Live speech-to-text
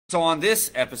So on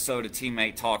this episode of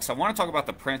Teammate Talks, I want to talk about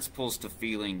the principles to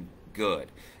feeling good.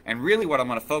 And really what I'm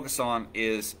going to focus on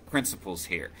is principles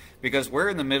here, because we're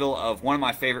in the middle of one of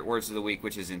my favorite words of the week,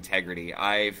 which is integrity.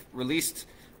 I've released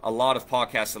a lot of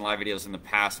podcasts and live videos in the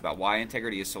past about why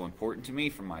integrity is so important to me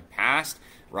from my past,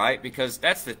 right? Because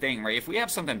that's the thing, right? If we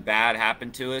have something bad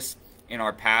happen to us in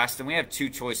our past, then we have two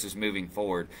choices moving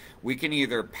forward. We can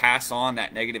either pass on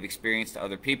that negative experience to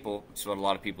other people, which is what a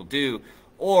lot of people do,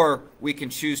 or we can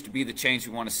choose to be the change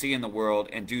we want to see in the world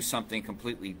and do something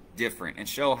completely different and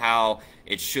show how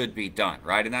it should be done,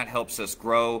 right? And that helps us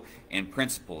grow in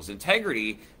principles.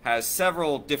 Integrity has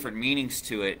several different meanings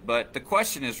to it, but the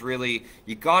question is really,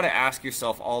 you got to ask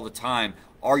yourself all the time,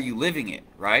 are you living it,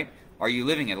 right? Are you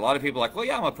living it? A lot of people are like, well,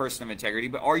 yeah, I'm a person of integrity,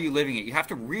 but are you living it? You have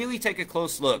to really take a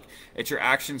close look at your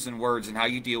actions and words and how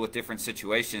you deal with different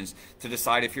situations to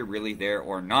decide if you're really there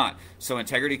or not. So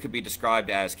integrity could be described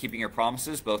as keeping your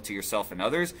promises, both to yourself and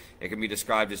others. It can be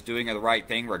described as doing the right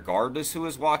thing regardless who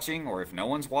is watching or if no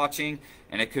one's watching.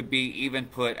 And it could be even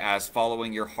put as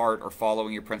following your heart or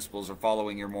following your principles or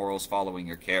following your morals, following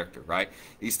your character, right?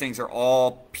 These things are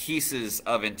all pieces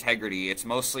of integrity. It's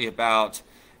mostly about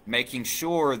making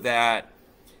sure that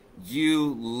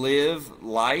you live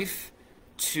life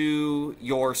to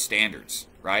your standards,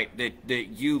 right? That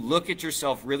you look at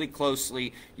yourself really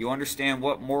closely, you understand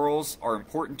what morals are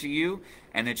important to you,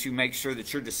 and that you make sure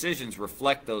that your decisions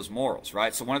reflect those morals,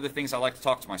 right? So one of the things I like to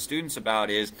talk to my students about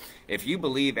is, if you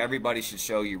believe everybody should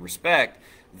show you respect,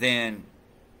 then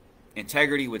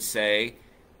integrity would say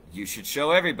you should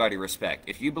show everybody respect.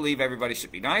 If you believe everybody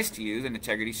should be nice to you, then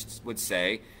integrity would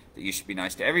say that you should be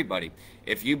nice to everybody.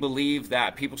 If you believe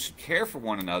that people should care for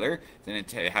one another, then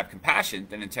have compassion,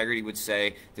 then integrity would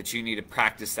say that you need to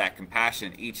practice that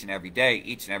compassion each and every day,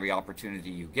 each and every opportunity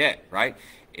you get, right?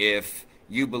 If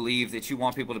you believe that you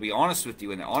want people to be honest with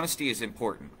you and that honesty is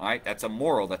important, right? That's a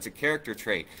moral, that's a character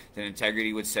trait. Then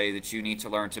integrity would say that you need to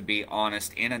learn to be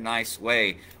honest in a nice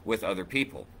way with other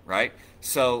people, right?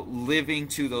 So living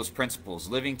to those principles,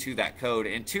 living to that code.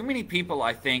 And too many people,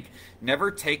 I think,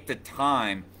 never take the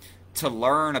time to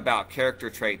learn about character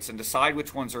traits and decide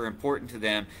which ones are important to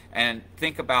them and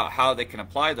think about how they can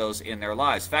apply those in their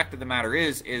lives. Fact of the matter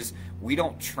is we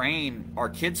don't train our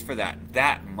kids for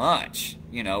that much.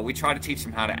 You know, we try to teach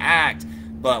them how to act,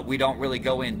 but we don't really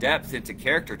go in depth into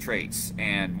character traits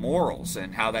and morals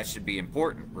and how that should be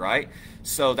important, right?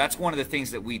 So that's one of the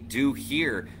things that we do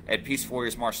here at Peaceful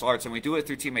Warriors Martial Arts, and we do it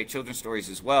through Teammate Children's Stories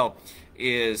as well,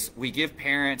 is we give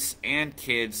parents and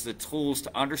kids the tools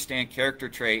to understand character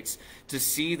traits, to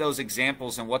see those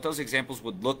examples and what those examples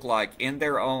would look like in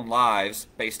their own lives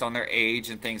based on their age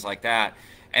and things like that,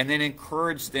 and then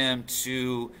encourage them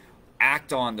to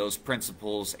act on those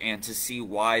principles and to see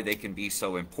why they can be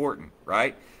so important,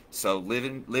 right? So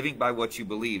living by what you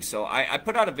believe. So I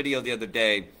put out a video the other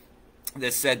day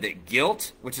that said that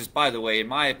guilt, which is, by the way, in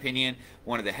my opinion,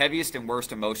 one of the heaviest and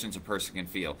worst emotions a person can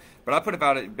feel. But I put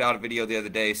about a video the other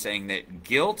day saying that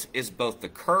guilt is both the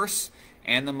curse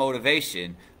and the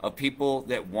motivation of people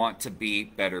that want to be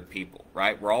better people,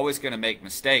 right? We're always going to make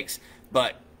mistakes,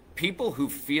 but people who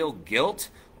feel guilt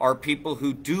are people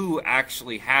who do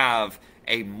actually have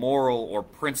a moral or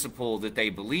principle that they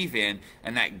believe in,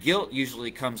 and that guilt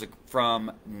usually comes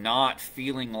from not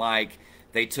feeling like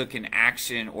they took an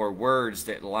action or words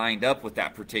that lined up with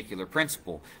that particular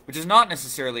principle, which is not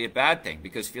necessarily a bad thing,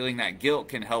 because feeling that guilt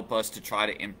can help us to try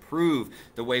to improve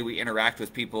the way we interact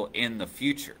with people in the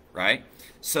future, right?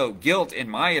 So guilt, in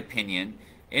my opinion,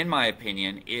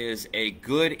 is a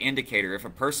good indicator. If a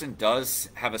person does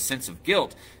have a sense of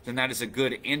guilt, then that is a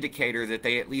good indicator that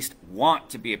they at least want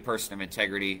to be a person of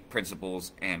integrity,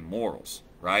 principles, and morals,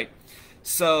 right?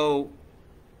 So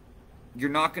you're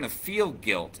not going to feel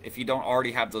guilt if you don't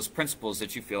already have those principles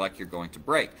that you feel like you're going to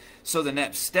break. So the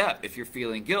next step, if you're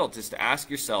feeling guilt, is to ask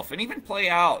yourself, and even play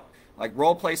out, like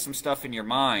role play some stuff in your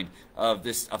mind of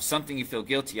something you feel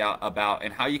guilty about,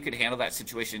 and how you could handle that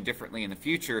situation differently in the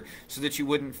future so that you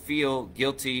wouldn't feel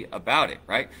guilty about it,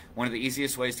 right? One of the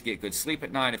easiest ways to get good sleep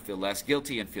at night and feel less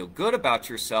guilty and feel good about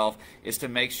yourself is to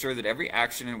make sure that every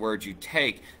action and word you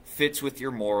take fits with your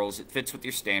morals, it fits with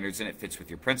your standards, and it fits with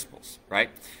your principles,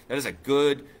 right? That is a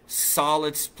good,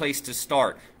 solid place to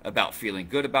start about feeling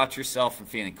good about yourself and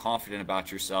feeling confident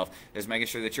about yourself, is making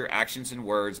sure that your actions and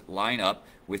words line up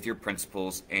with your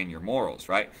principles and your morals,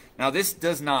 right? Now, this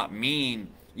does not mean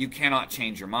you cannot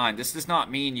change your mind. This does not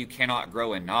mean you cannot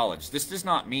grow in knowledge. This does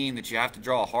not mean that you have to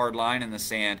draw a hard line in the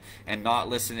sand and not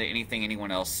listen to anything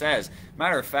anyone else says.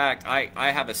 Matter of fact,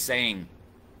 I have a saying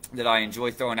that I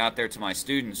enjoy throwing out there to my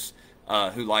students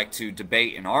who like to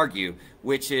debate and argue,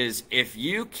 which is, if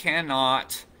you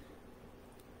cannot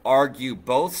argue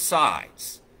both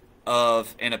sides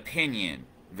of an opinion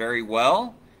very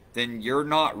well, then you're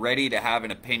not ready to have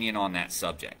an opinion on that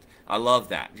subject. I love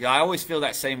that. I always feel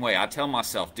that same way. I tell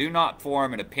myself, do not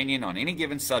form an opinion on any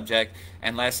given subject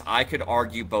unless I could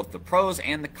argue both the pros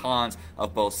and the cons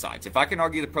of both sides. If I can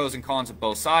argue the pros and cons of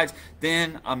both sides,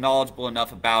 then I'm knowledgeable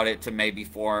enough about it to maybe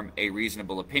form a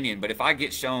reasonable opinion. But if I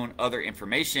get shown other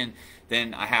information,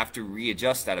 then I have to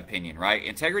readjust that opinion, right?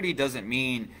 Integrity doesn't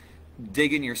mean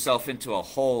digging yourself into a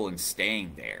hole and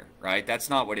staying there, right? That's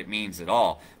not what it means at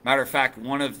all. Matter of fact,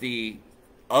 one of the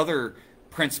other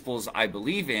principles I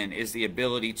believe in is the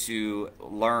ability to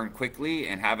learn quickly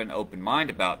and have an open mind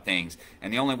about things.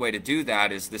 And the only way to do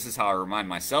that is, this is how I remind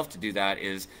myself to do that,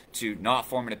 is to not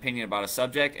form an opinion about a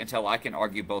subject until I can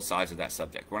argue both sides of that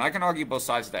subject. When I can argue both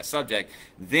sides of that subject,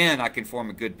 then I can form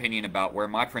a good opinion about where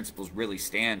my principles really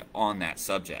stand on that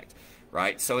subject.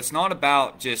 Right? So it's not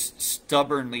about just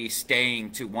stubbornly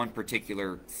staying to one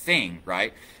particular thing,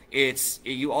 right?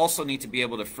 You also need to be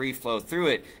able to free flow through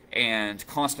it and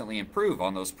constantly improve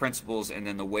on those principles, and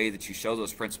then the way that you show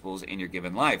those principles in your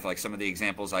given life, like some of the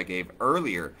examples I gave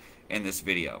earlier in this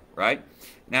video, right?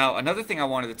 Now, another thing I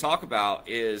wanted to talk about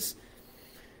is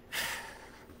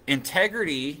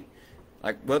integrity.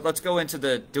 Like, let's go into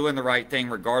the doing the right thing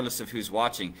regardless of who's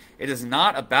watching. It is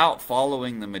not about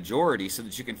following the majority so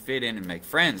that you can fit in and make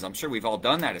friends. I'm sure we've all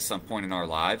done that at some point in our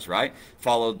lives, right?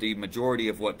 Followed the majority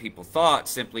of what people thought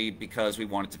simply because we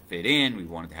wanted to fit in, we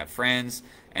wanted to have friends,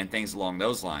 and things along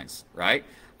those lines, right?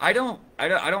 I don't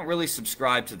really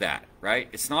subscribe to that, right?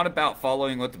 It's not about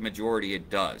following what the majority it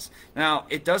does. Now,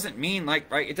 it doesn't mean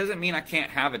it doesn't mean I can't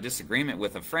have a disagreement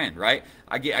with a friend, right?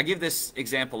 I give this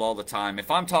example all the time. If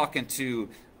I'm talking to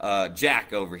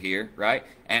Jack over here, right,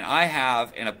 and I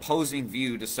have an opposing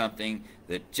view to something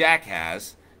that Jack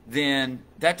has, then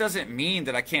that doesn't mean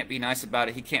that I can't be nice about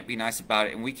it, he can't be nice about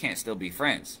it, and we can't still be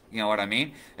friends. You know what I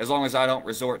mean? As long as I don't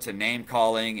resort to name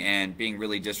calling and being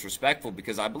really disrespectful,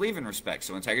 because I believe in respect.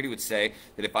 So integrity would say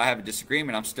that if I have a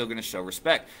disagreement, I'm still going to show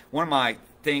respect. One of my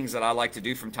things that I like to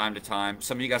do from time to time,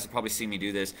 some of you guys have probably seen me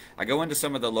do this, I go into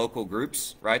some of the local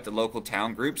groups, right, the local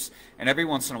town groups, and every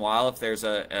once in a while, if there's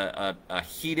a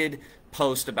heated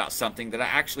post about something that I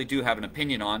actually do have an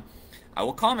opinion on, I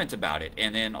will comment about it,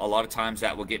 and then a lot of times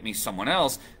that will get me someone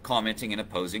else commenting an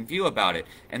opposing view about it.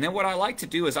 And then what I like to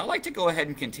do is I like to go ahead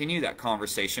and continue that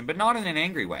conversation, but not in an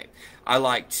angry way. I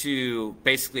like to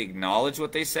basically acknowledge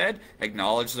what they said,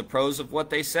 acknowledge the pros of what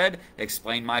they said,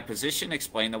 explain my position,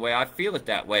 explain the way I feel it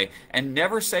that way, and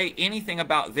never say anything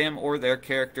about them or their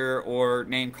character or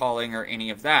name calling or any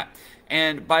of that.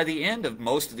 And by the end of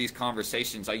most of these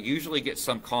conversations, I usually get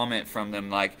some comment from them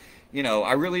like, you know,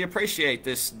 I really appreciate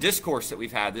this discourse that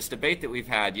we've had, this debate that we've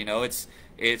had. You know, it's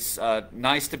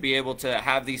nice to be able to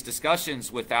have these discussions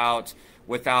without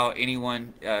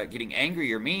anyone getting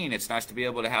angry or mean. It's nice to be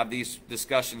able to have these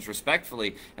discussions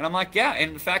respectfully. And I'm like, yeah,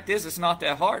 and the fact is, it's not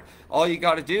that hard. All you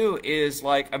got to do is,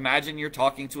 like, imagine you're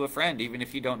talking to a friend, even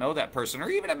if you don't know that person, or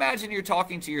even imagine you're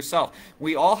talking to yourself.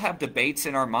 We all have debates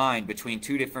in our mind between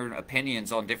two different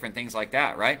opinions on different things like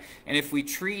that, right? And if we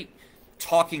treat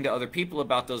talking to other people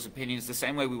about those opinions the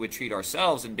same way we would treat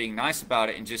ourselves, and being nice about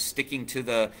it and just sticking to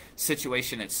the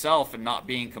situation itself and not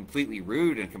being completely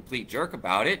rude and a complete jerk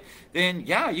about it, then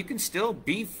yeah, you can still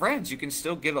be friends. You can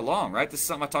still get along, right? This is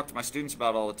something I talk to my students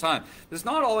about all the time. It's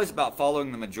not always about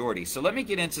following the majority. So let me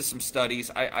get into some studies.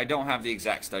 I don't have the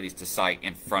exact studies to cite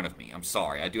in front of me. I'm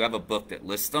sorry. I do have a book that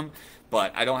lists them,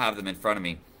 but I don't have them in front of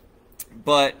me.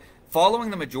 But following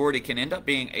the majority can end up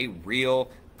being a real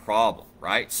problem,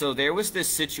 right? So there was this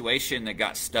situation that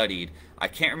got studied. I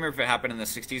can't remember if it happened in the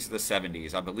 60s or the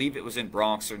 70s. I believe it was in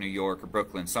Bronx or New York or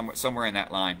Brooklyn, somewhere in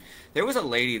that line. There was a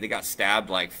lady that got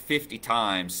stabbed like 50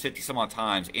 some odd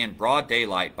times in broad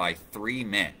daylight by 3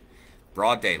 men.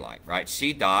 Broad daylight, right?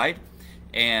 She died,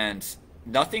 and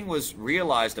nothing was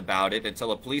realized about it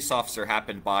until a police officer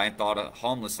happened by and thought a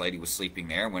homeless lady was sleeping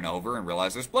there, and went over and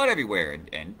realized there's blood everywhere,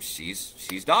 and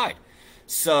she's died.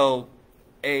 So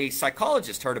a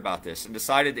psychologist heard about this and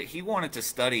decided that he wanted to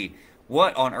study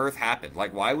what on earth happened.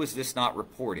 Like, why was this not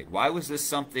reported? Why was this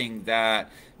something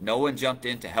that no one jumped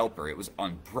in to help her? It was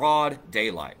on broad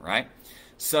daylight, right?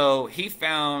 So he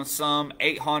found some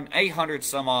 800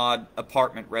 some odd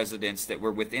apartment residents that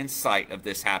were within sight of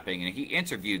this happening, and he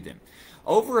interviewed them.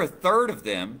 Over a third of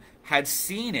them had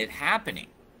seen it happening,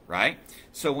 right?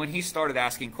 So when he started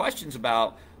asking questions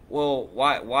about, well,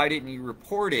 why didn't you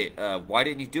report it? Why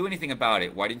didn't you do anything about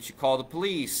it? Why didn't you call the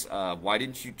police? Why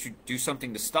didn't you do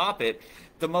something to stop it?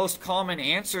 The most common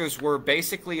answers were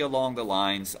basically along the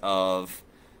lines of,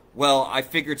 Well, I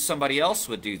figured somebody else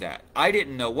would do that. I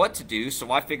didn't know what to do,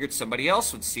 so I figured somebody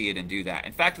else would see it and do that.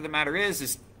 In fact of the matter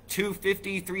is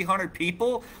 250, 300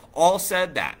 people all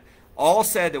said that. All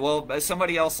said that, well,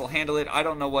 somebody else will handle it. I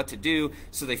don't know what to do.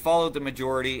 So they followed the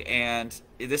majority, and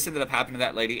this ended up happening to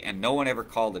that lady, and no one ever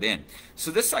called it in.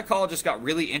 So this psychologist got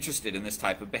really interested in this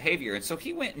type of behavior, and so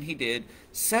he went and he did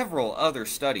several other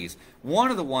studies.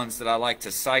 One of the ones that I like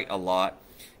to cite a lot,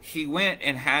 he went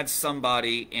and had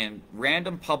somebody in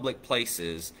random public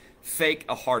places fake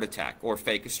a heart attack or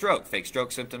fake a stroke. Fake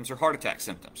stroke symptoms or heart attack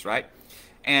symptoms, right?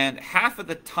 And half of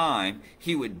the time,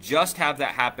 he would just have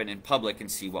that happen in public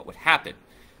and see what would happen.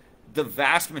 The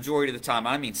vast majority of the time,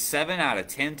 I mean 7 out of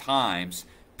 10 times,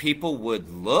 people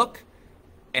would look,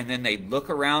 and then they'd look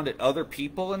around at other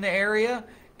people in the area,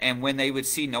 and when they would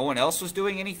see no one else was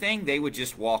doing anything, they would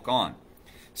just walk on.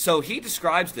 So he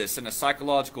describes this in a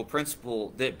psychological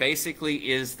principle that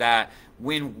basically is that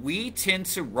when we tend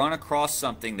to run across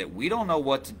something that we don't know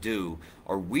what to do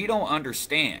or we don't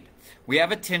understand, we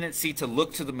have a tendency to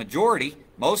look to the majority.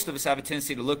 Most of us have a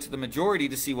tendency to look to the majority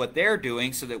to see what they're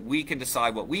doing so that we can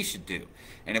decide what we should do.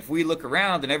 And if we look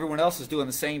around and everyone else is doing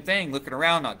the same thing, looking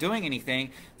around, not doing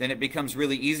anything, then it becomes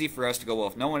really easy for us to go, well,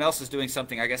 if no one else is doing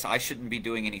something, I guess I shouldn't be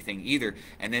doing anything either,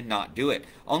 and then not do it.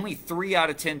 Only 3 out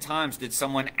of 10 times did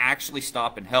someone actually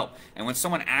stop and help. And when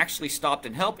someone actually stopped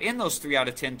and helped, in those 3 out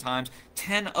of 10 times,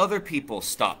 10 other people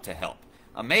stopped to help.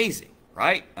 Amazing.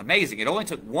 Right? Amazing. It only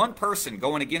took one person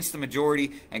going against the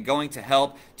majority and going to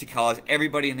help to cause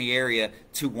everybody in the area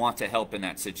to want to help in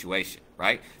that situation,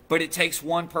 right? But it takes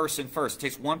one person first. It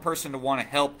takes one person to want to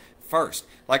help first.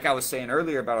 Like I was saying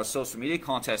earlier about our social media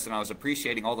contest, and I was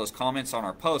appreciating all those comments on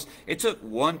our post, it took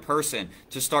one person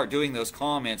to start doing those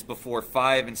comments before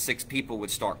 5 and 6 people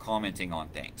would start commenting on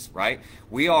things, right?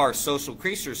 We are social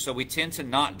creatures, so we tend to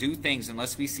not do things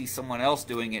unless we see someone else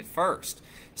doing it first.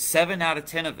 7 out of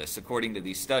 10 of us, according to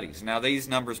these studies. Now, these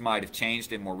numbers might have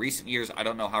changed in more recent years. I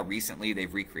don't know how recently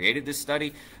they've recreated this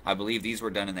study. I believe these were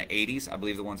done in the 80s. I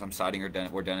believe the ones I'm citing were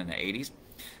done in the 80s.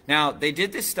 Now, they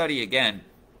did this study again,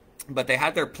 but they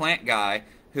had their plant guy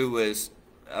who was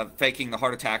faking the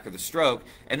heart attack or the stroke,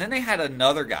 and then they had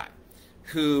another guy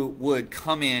who would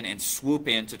come in and swoop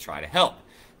in to try to help.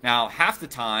 Now, half the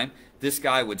time, this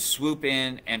guy would swoop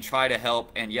in and try to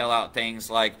help and yell out things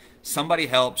like, somebody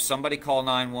help, somebody call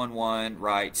 911,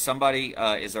 right? Somebody,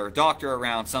 is there a doctor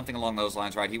around? Something along those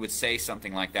lines, right? He would say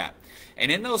something like that.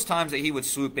 And in those times that he would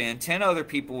swoop in, 10 other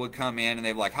people would come in and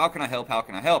they'd be like, how can I help? How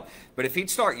can I help? But if he'd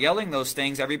start yelling those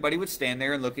things, everybody would stand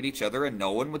there and look at each other and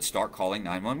no one would start calling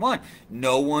 911.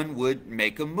 No one would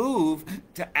make a move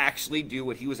to actually do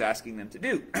what he was asking them to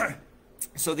do.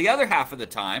 So the other half of the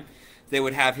time, they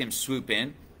would have him swoop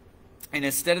in, and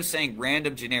instead of saying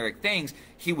random generic things,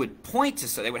 he would point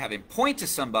to, they would have him point to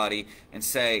somebody and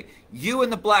say, you in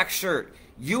the black shirt,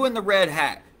 you in the red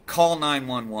hat, call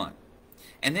 911.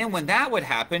 And then when that would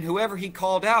happen, whoever he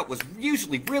called out was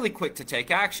usually really quick to take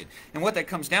action. And what that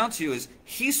comes down to is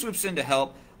he swoops in to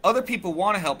help. Other people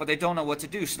want to help, but they don't know what to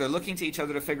do. So they're looking to each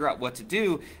other to figure out what to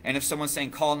do. And if someone's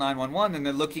saying call 911, then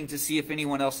they're looking to see if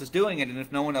anyone else is doing it. And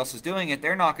if no one else is doing it,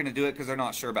 they're not going to do it because they're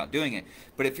not sure about doing it.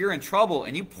 But if you're in trouble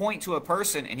and you point to a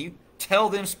person and you tell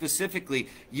them specifically,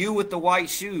 you with the white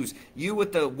shoes, you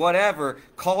with the whatever,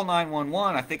 call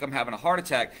 911, I think I'm having a heart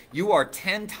attack, you are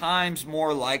 10 times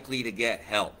more likely to get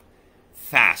help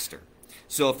faster.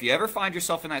 So if you ever find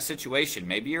yourself in that situation,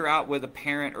 maybe you're out with a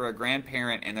parent or a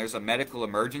grandparent and there's a medical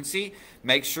emergency,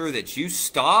 make sure that you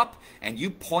stop and you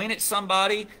point at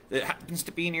somebody that happens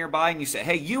to be nearby and you say,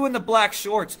 hey, you in the black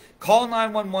shorts, call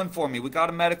 911 for me. We got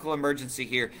a medical emergency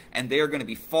here. And they're going to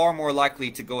be far more likely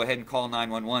to go ahead and call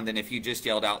 911 than if you just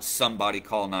yelled out, somebody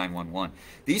call 911.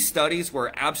 These studies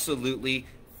were absolutely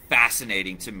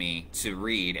fascinating to me to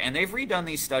read, and they've redone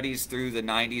these studies through the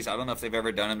 90s. I don't know if they've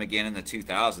ever done them again in the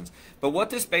 2000s, but what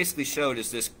this basically showed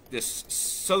is this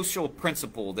social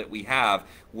principle that we have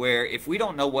where if we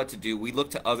don't know what to do, we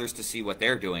look to others to see what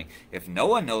they're doing. If no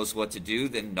one knows what to do,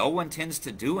 then no one tends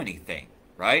to do anything,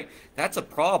 right? That's a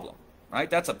problem. Right?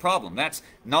 That's a problem. That's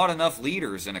not enough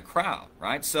leaders in a crowd,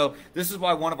 right? So this is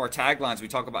why one of our taglines we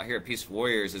talk about here at Peaceful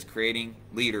Warriors is creating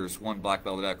leaders one black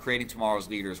belt at a time, creating tomorrow's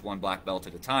leaders one black belt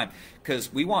at a time,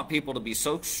 because we want people to be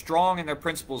so strong in their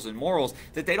principles and morals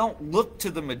that they don't look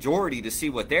to the majority to see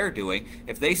what they're doing.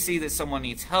 If they see that someone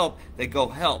needs help, they go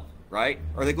help. right?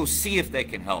 Or they go see if they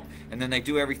can help, and then they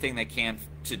do everything they can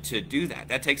to do that.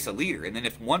 That takes a leader. And then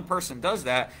if one person does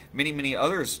that, many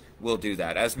others will do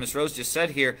that. As Ms. Rose just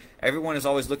said here, everyone is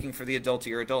always looking for the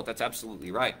adultier adult. That's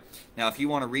absolutely right. Now, if you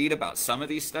want to read about some of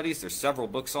these studies, there's several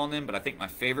books on them, but I think my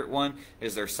favorite one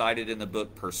is they're cited in the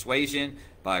book Persuasion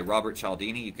by Robert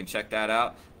Cialdini. You can check that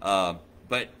out.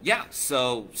 But yeah,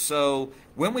 so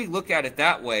when we look at it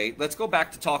that way, let's go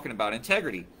back to talking about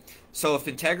integrity. So if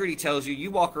integrity tells you,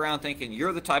 you walk around thinking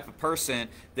you're the type of person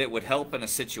that would help in a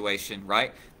situation,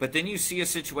 right? But then you see a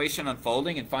situation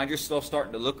unfolding and find yourself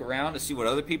starting to look around to see what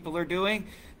other people are doing,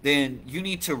 then you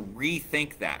need to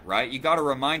rethink that, right? You got to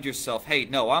remind yourself, hey,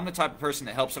 no, I'm the type of person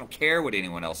that helps. I don't care what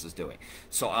anyone else is doing,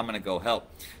 so I'm going to go help.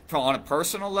 On a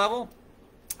personal level,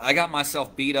 I got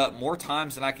myself beat up more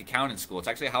times than I could count in school. It's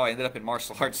actually how I ended up in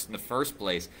martial arts in the first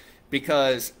place,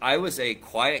 because I was a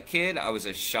quiet kid. I was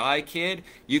a shy kid.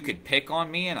 You could pick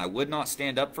on me and I would not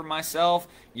stand up for myself.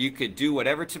 You could do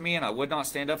whatever to me and I would not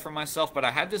stand up for myself. But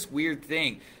I had this weird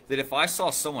thing that if I saw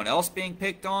someone else being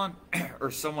picked on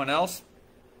or someone else,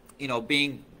 you know,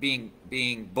 being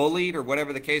bullied or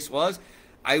whatever the case was,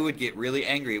 I would get really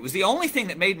angry. It was the only thing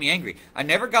that made me angry. I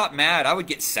never got mad. I would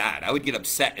get sad. I would get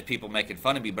upset at people making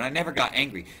fun of me, but I never got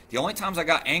angry. The only times I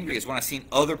got angry is when I seen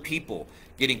other people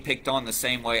getting picked on the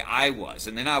same way I was.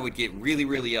 And then I would get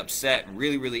really upset and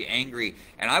really angry,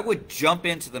 and I would jump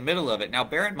into the middle of it. Now,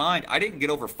 bear in mind, I didn't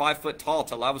get over 5 foot tall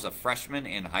till I was a freshman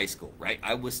in high school, right?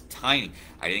 I was tiny.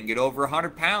 I didn't get over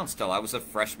 100 pounds till I was a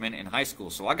freshman in high school.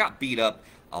 So I got beat up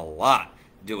a lot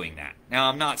doing that. Now,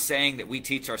 I'm not saying that we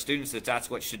teach our students that that's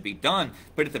what should be done,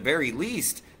 but at the very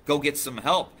least, go get some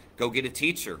help. Go get a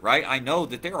teacher, right? I know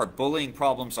that there are bullying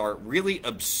problems are really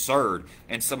absurd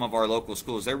in some of our local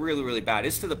schools. They're really bad.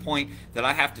 It's to the point that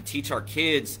I have to teach our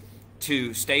kids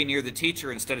to stay near the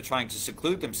teacher instead of trying to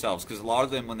seclude themselves, because a lot of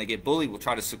them, when they get bullied, will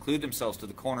try to seclude themselves to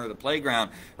the corner of the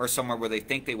playground or somewhere where they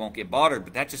think they won't get bothered,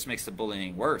 but that just makes the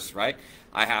bullying worse, right?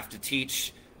 I have to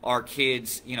teach our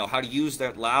kids, you know, how to use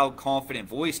that loud, confident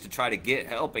voice to try to get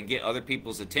help and get other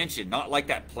people's attention. Not like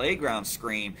that playground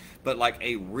scream, but like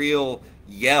a real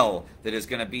yell that is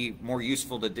going to be more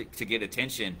useful to get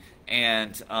attention.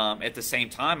 And at the same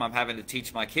time, I'm having to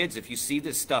teach my kids, if you see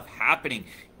this stuff happening,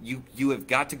 you have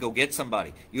got to go get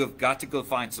somebody. You have got to go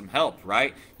find some help,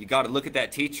 right? You got to look at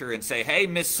that teacher and say, hey,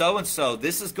 Miss So-and-so,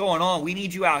 this is going on. We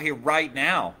need you out here right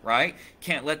now, right?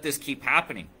 Can't let this keep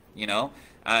happening, you know?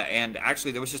 And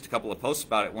actually, there was just a couple of posts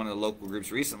about it in one of the local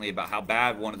groups recently about how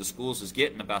bad one of the schools is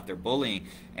getting about their bullying.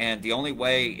 And the only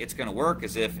way it's going to work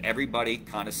is if everybody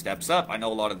kind of steps up. I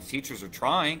know a lot of the teachers are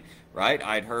trying, right?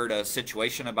 I'd heard a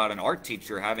situation about an art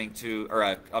teacher having to, or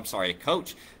a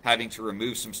coach having to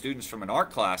remove some students from an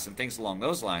art class and things along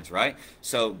those lines, right?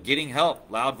 So getting help,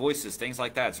 loud voices, things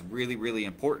like that is really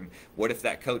important. What if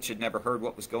that coach had never heard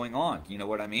what was going on? You know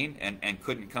what I mean? And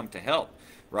couldn't come to help.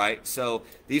 Right? So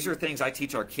these are things I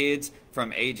teach our kids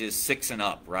from ages 6 and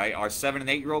up, right? Our 7 and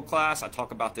 8-year-old class, I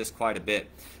talk about this quite a bit.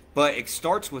 But it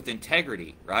starts with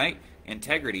integrity, right?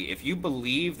 Integrity. If you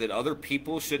believe that other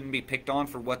people shouldn't be picked on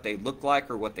for what they look like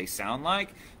or what they sound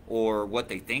like or what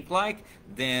they think like,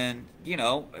 then, you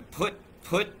know, put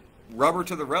rubber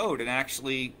to the road and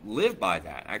actually live by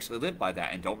that.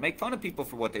 And don't make fun of people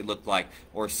for what they look like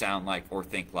or sound like or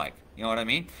think like. You know what I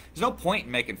mean? There's no point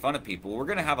in making fun of people. We're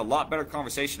going to have a lot better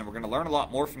conversation and we're going to learn a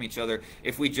lot more from each other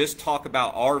if we just talk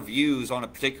about our views on a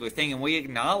particular thing and we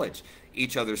acknowledge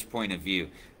each other's point of view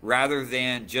rather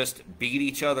than just beat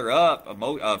each other up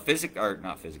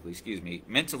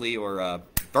mentally or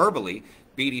verbally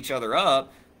beat each other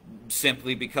up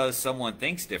simply because someone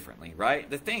thinks differently, right?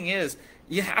 The thing is,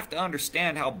 you have to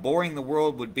understand how boring the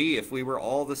world would be if we were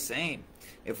all the same.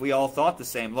 If we all thought the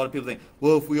same. A lot of people think,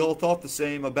 well, if we all thought the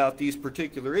same about these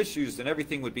particular issues, then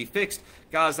everything would be fixed.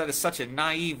 Guys, that is such a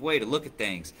naive way to look at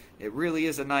things. It really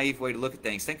is a naive way to look at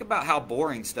things. Think about how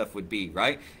boring stuff would be,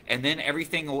 right? And then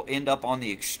everything will end up on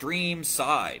the extreme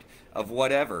side of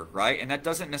whatever, right? And that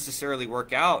doesn't necessarily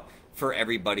work out for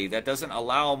everybody. That doesn't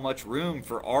allow much room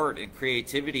for art and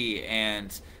creativity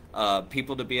and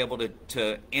people to be able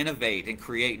to innovate and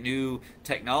create new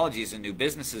technologies and new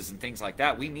businesses and things like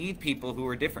that. We need people who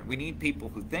are different. We need people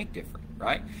who think different,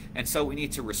 right? And so we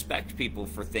need to respect people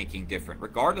for thinking different,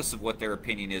 regardless of what their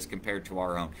opinion is compared to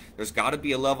our own. There's got to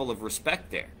be a level of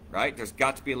respect there, right? There's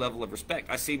got to be a level of respect.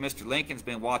 I see Mr. Lincoln's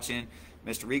been watching.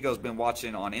 Mr. Rigo's been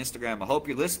watching on Instagram. I hope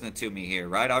you're listening to me here,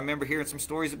 right? I remember hearing some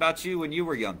stories about you when you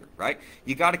were younger, right?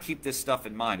 You got to keep this stuff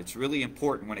in mind. It's really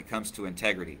important when it comes to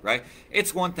integrity, right?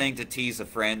 It's one thing to tease a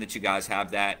friend that you guys have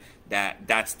that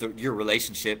that's your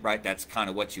relationship, right? That's kind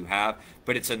of what you have.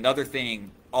 But it's another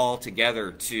thing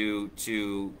altogether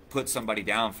to put somebody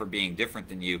down for being different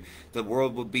than you. The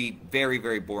world would be very,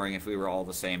 very boring if we were all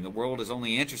the same. The world is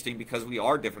only interesting because we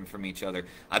are different from each other.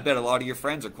 I bet a lot of your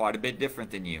friends are quite a bit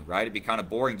different than you, right? It'd be kind of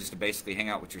boring just to basically hang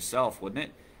out with yourself, wouldn't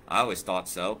it? I always thought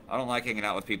so. I don't like hanging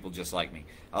out with people just like me.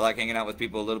 I like hanging out with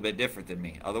people a little bit different than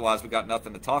me. Otherwise, we got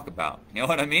nothing to talk about. You know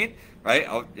what I mean? Right?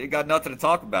 You got nothing to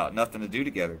talk about, nothing to do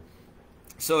together.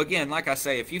 So again, like I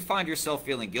say, if you find yourself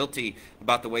feeling guilty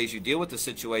about the ways you deal with the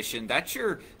situation, that's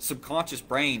your subconscious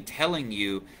brain telling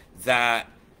you that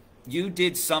you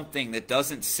did something that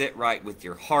doesn't sit right with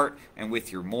your heart and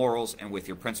with your morals and with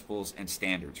your principles and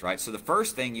standards, right? So the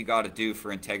first thing you got to do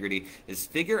for integrity is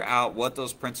figure out what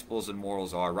those principles and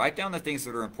morals are. Write down the things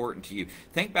that are important to you.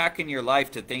 Think back in your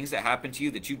life to things that happened to you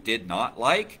that you did not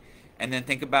like, and then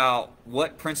think about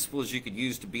what principles you could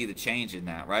use to be the change in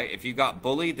that, right? If you got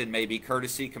bullied, then maybe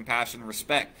courtesy, compassion,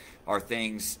 respect are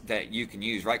things that you can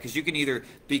use, right? Because you can either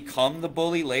become the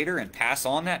bully later and pass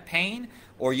on that pain,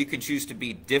 or you can choose to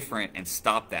be different and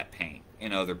stop that pain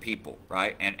in other people,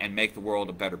 right? And make the world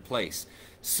a better place.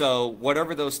 So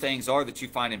whatever those things are that you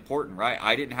find important, right?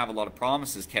 I didn't have a lot of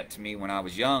promises kept to me when I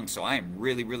was young, so I am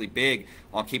really, really big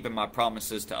on keeping my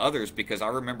promises to others, because I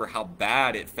remember how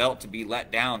bad it felt to be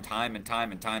let down time and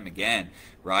time and time again,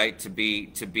 right? To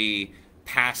be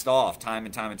passed off time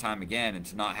and time and time again, and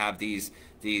to not have these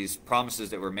promises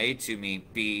that were made to me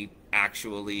be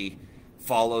actually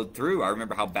followed through. I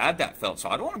remember how bad that felt. So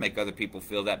I don't want to make other people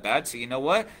feel that bad. So you know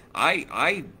what?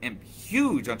 I am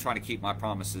huge on trying to keep my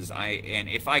promises. And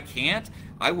if I can't,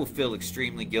 I will feel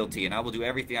extremely guilty, and I will do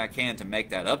everything I can to make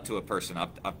that up to a person.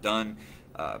 I've done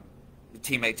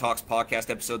Teammate Talks podcast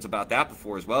episodes about that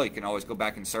before as well. You can always go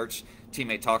back and search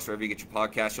Teammate Talks wherever you get your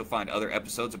podcast. You'll find other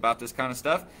episodes about this kind of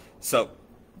stuff. So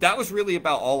that was really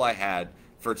about all I had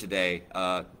for today.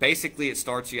 Basically, it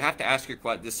starts, you have to ask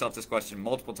yourself this question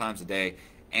multiple times a day.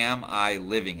 Am I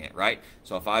living it, right?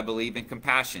 So if I believe in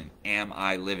compassion, am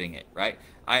I living it, right?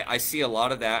 I see a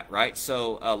lot of that, right?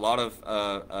 So a lot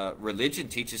of religion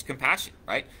teaches compassion,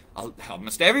 right?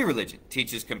 Almost every religion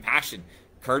teaches compassion,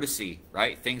 courtesy,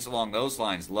 right? Things along those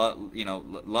lines,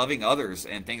 loving others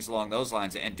and things along those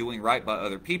lines, and doing right by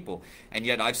other people. And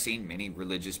yet I've seen many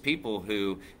religious people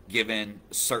who, given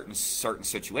certain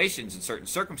situations and certain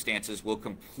circumstances, will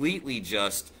completely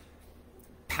just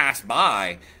pass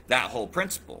by that whole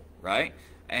principle, right?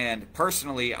 And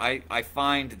personally, I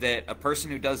find that a person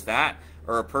who does that,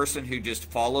 or a person who just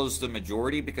follows the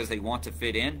majority because they want to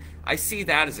fit in, I see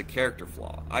that as a character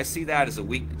flaw. I see that as a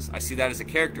weakness. I see that as a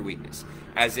character weakness.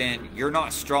 As in, you're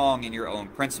not strong in your own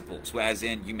principles. As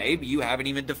in, maybe you haven't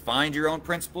even defined your own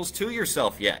principles to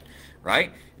yourself yet,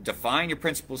 right? Define your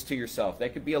principles to yourself. They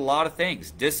could be a lot of things.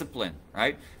 Discipline,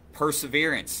 right?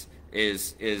 Perseverance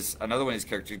is another one of these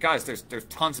characters. Guys, there's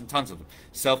tons and tons of them.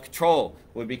 Self-control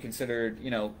would be considered,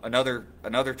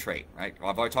 another trait, right?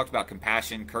 I've already talked about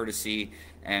compassion, courtesy,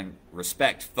 and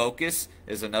respect. Focus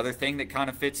is another thing that kind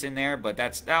of fits in there, but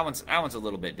that one's a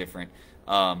little bit different.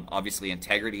 Obviously,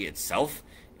 integrity itself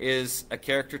is a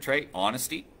character trait.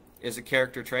 Honesty is a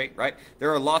character trait, right?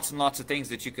 There are lots and lots of things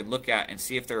that you can look at and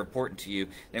see if they're important to you.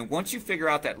 And once you figure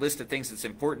out that list of things that's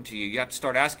important to you, you have to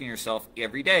start asking yourself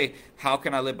every day, how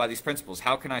can I live by these principles?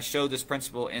 How can I show this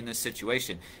principle in this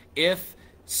situation? If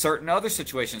certain other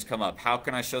situations come up, how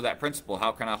can I show that principle?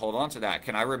 How can I hold on to that?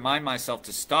 Can I remind myself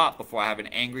to stop before I have an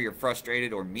angry or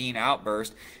frustrated or mean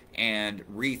outburst, and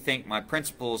rethink my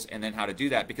principles and then how to do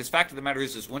that? Because fact of the matter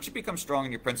is once you become strong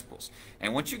in your principles,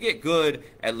 and once you get good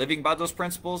at living by those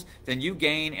principles, then you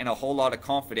gain in a whole lot of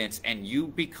confidence, and you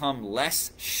become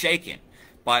less shaken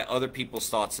by other people's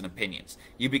thoughts and opinions.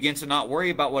 You begin to not worry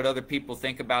about what other people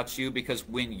think about you, because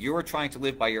when you're trying to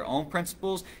live by your own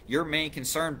principles, your main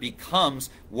concern becomes,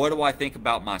 what do I think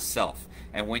about myself?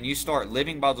 And when you start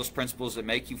living by those principles that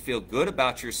make you feel good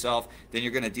about yourself, then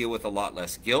you're going to deal with a lot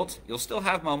less guilt. You'll still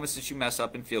have moments that you mess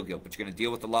up and feel guilt, but you're going to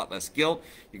deal with a lot less guilt.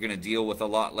 You're going to deal with a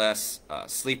lot less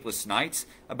sleepless nights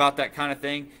about that kind of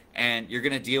thing. And you're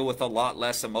going to deal with a lot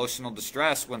less emotional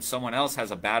distress when someone else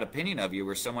has a bad opinion of you,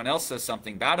 or someone else says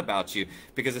something bad about you,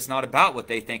 because it's not about what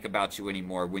they think about you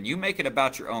anymore. When you make it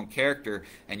about your own character,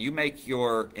 and you make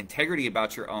your integrity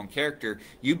about your own character,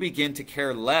 you begin to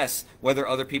care less whether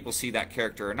other people see that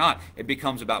character or not. It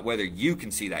becomes about whether you can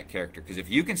see that character. Because if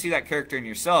you can see that character in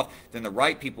yourself, then the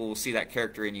right people will see that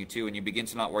character in you too, and you begin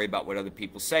to not worry about what other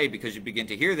people say, because you begin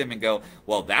to hear them and go,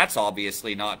 well, that's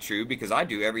obviously not true, because I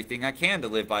do everything I can to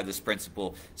live by by this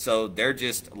principal. So they're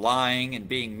just lying and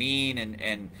being mean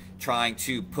and trying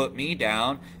to put me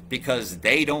down because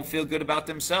they don't feel good about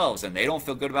themselves, and they don't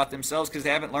feel good about themselves because they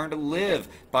haven't learned to live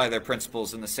by their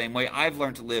principles in the same way I've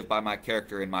learned to live by my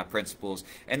character and my principles.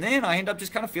 And then I end up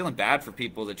just kind of feeling bad for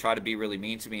people that try to be really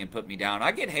mean to me and put me down.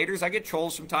 I get haters, I get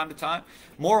trolls from time to time,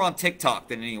 more on TikTok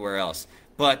than anywhere else.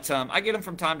 But I get them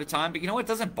from time to time. But you know what? It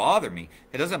doesn't bother me.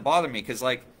 It doesn't bother me because,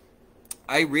 like,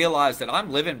 I realize that I'm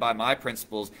living by my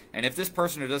principles, and if this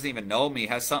person who doesn't even know me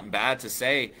has something bad to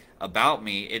say about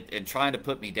me and trying to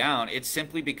put me down, it's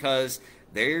simply because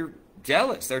they're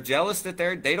jealous. They're jealous that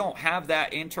they don't have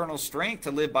that internal strength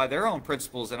to live by their own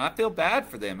principles, and I feel bad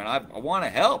for them, and I want to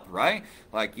help, right?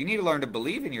 Like, you need to learn to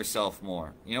believe in yourself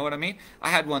more. You know what I mean? I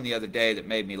had one the other day that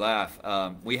made me laugh.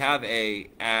 We have an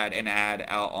ad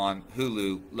out on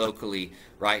Hulu locally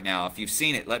right now. If you've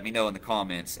seen it, let me know in the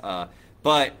comments.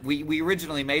 But we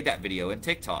originally made that video in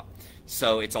TikTok,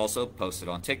 so it's also posted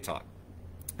on TikTok.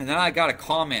 And then I got a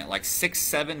comment like 6,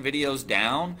 7 videos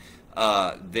down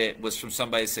that was from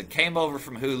somebody that said, "Came over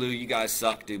from Hulu, you guys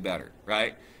suck, do better,"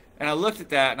 right? And I looked at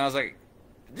that and I was like,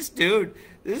 this dude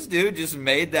just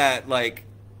made that like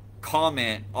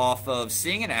comment off of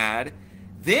seeing an ad.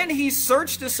 Then he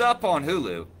searched us up on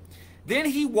Hulu. Then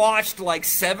he watched like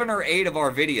 7 or 8 of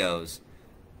our videos.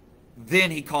 Then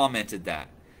he commented that.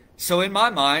 So in my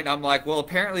mind, I'm like, well,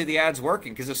 apparently the ad's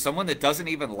working, because if someone that doesn't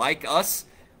even like us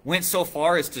went so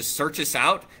far as to search us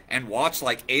out and watch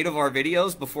like 8 of our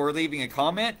videos before leaving a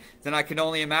comment, then I can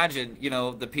only imagine, you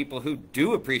know, the people who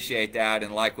do appreciate that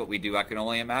and like what we do. I can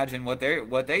only imagine what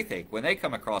they think when they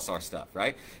come across our stuff,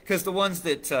 right? Because the ones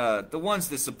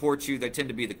that support you, they tend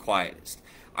to be the quietest.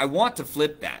 I want to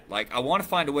flip that. Like, I want to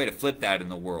find a way to flip that in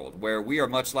the world where we are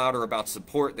much louder about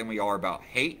support than we are about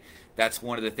hate. That's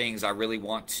one of the things I really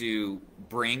want to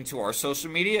bring to our social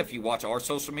media. If you watch our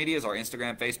social medias, our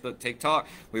Instagram, Facebook, TikTok,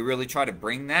 we really try to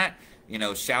bring that, you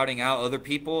know, shouting out other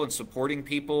people and supporting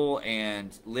people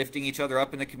and lifting each other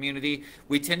up in the community.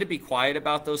 We tend to be quiet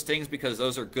about those things because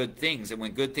those are good things. And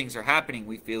when good things are happening,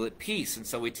 we feel at peace. And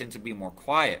so we tend to be more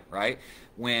quiet, right?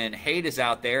 When hate is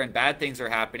out there and bad things are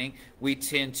happening, we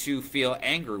tend to feel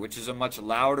anger, which is a much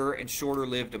louder and shorter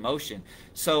lived emotion.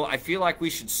 So I feel like we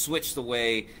should switch the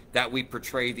way that we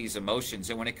portray these emotions.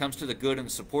 And when it comes to the good and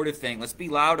the supportive thing, let's be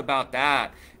loud about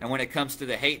that. And when it comes to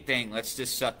the hate thing, let's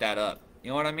just shut that up. You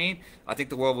know what I mean? I think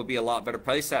the world would be a lot better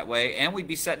place that way, and we'd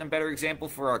be setting a better example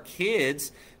for our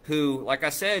kids who, like I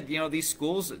said, you know, these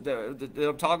schools that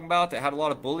I'm talking about that had a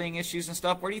lot of bullying issues and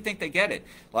stuff, where do you think they get it?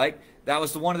 Like, that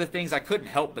was one of the things I couldn't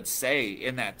help but say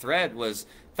in that thread was,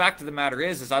 fact of the matter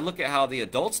is I look at how the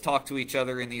adults talk to each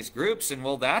other in these groups, and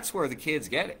well, that's where the kids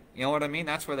get it. You know what I mean?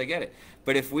 That's where they get it.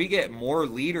 But if we get more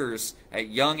leaders at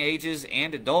young ages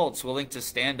and adults willing to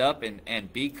stand up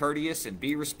and be courteous and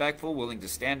be respectful, willing to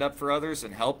stand up for others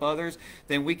and help others,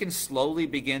 then we can slowly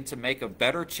begin to make a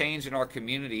better change in our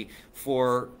community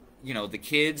for, you know, the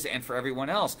kids and for everyone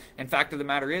else. And fact of the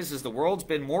matter is the world's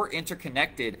been more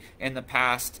interconnected in the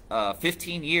past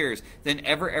 15 years than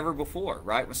ever before,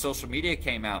 right? When social media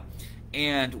came out.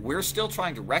 And we're still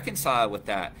trying to reconcile with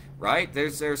that, right?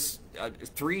 There's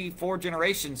 3-4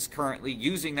 generations currently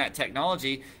using that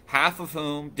technology, half of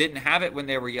whom didn't have it when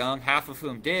they were young, half of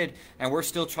whom did, and we're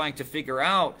still trying to figure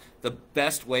out the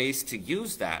best ways to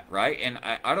use that, right? And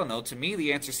I don't know, to me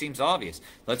the answer seems obvious.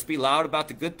 Let's be loud about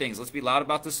the good things. Let's be loud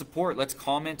about the support. Let's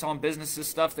comment on businesses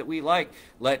stuff that we like.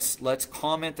 Let's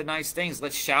comment the nice things.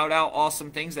 Let's shout out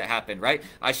awesome things that happened, right?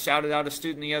 I shouted out a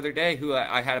student the other day who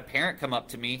I had a parent come up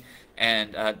to me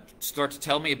and start to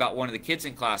tell me about one of the kids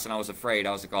in class, and I was afraid.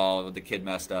 I was like, oh, the kid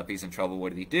messed up. He's in trouble. What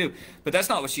did he do? But that's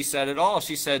not what she said at all.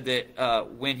 She said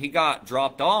that when he got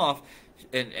dropped off,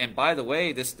 and by the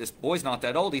way, this boy's not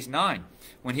that old. He's 9.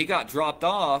 When he got dropped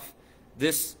off,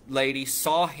 this lady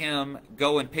saw him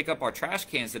go and pick up our trash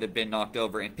cans that had been knocked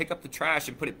over and pick up the trash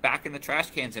and put it back in the trash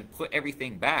cans and put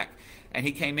everything back. And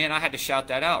he came in, I had to shout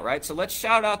that out, right? So let's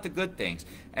shout out the good things.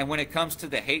 And when it comes to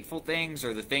the hateful things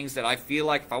or the things that I feel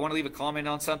like if I want to leave a comment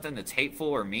on something that's hateful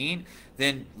or mean,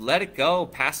 then let it go,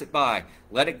 pass it by,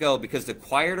 let it go, because the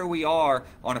quieter we are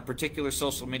on a particular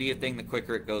social media thing, the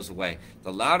quicker it goes away.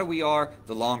 The louder we are,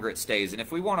 the longer it stays. And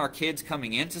if we want our kids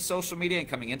coming into social media and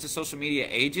coming into social media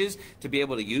ages to be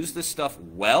able to use this stuff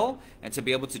well and to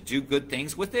be able to do good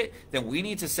things with it, then we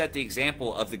need to set the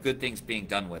example of the good things being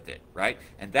done with it, right?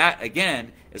 And that,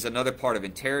 again, is another part of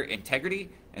integrity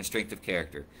and strength of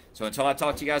character. So until I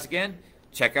talk to you guys again,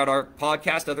 check out our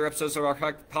podcast, other episodes of our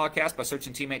podcast by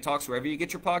searching Teammate Talks wherever you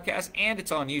get your podcast, and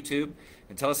it's on YouTube.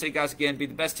 Until I say, guys, again, be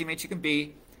the best teammate you can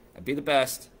be, and be the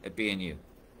best at being you.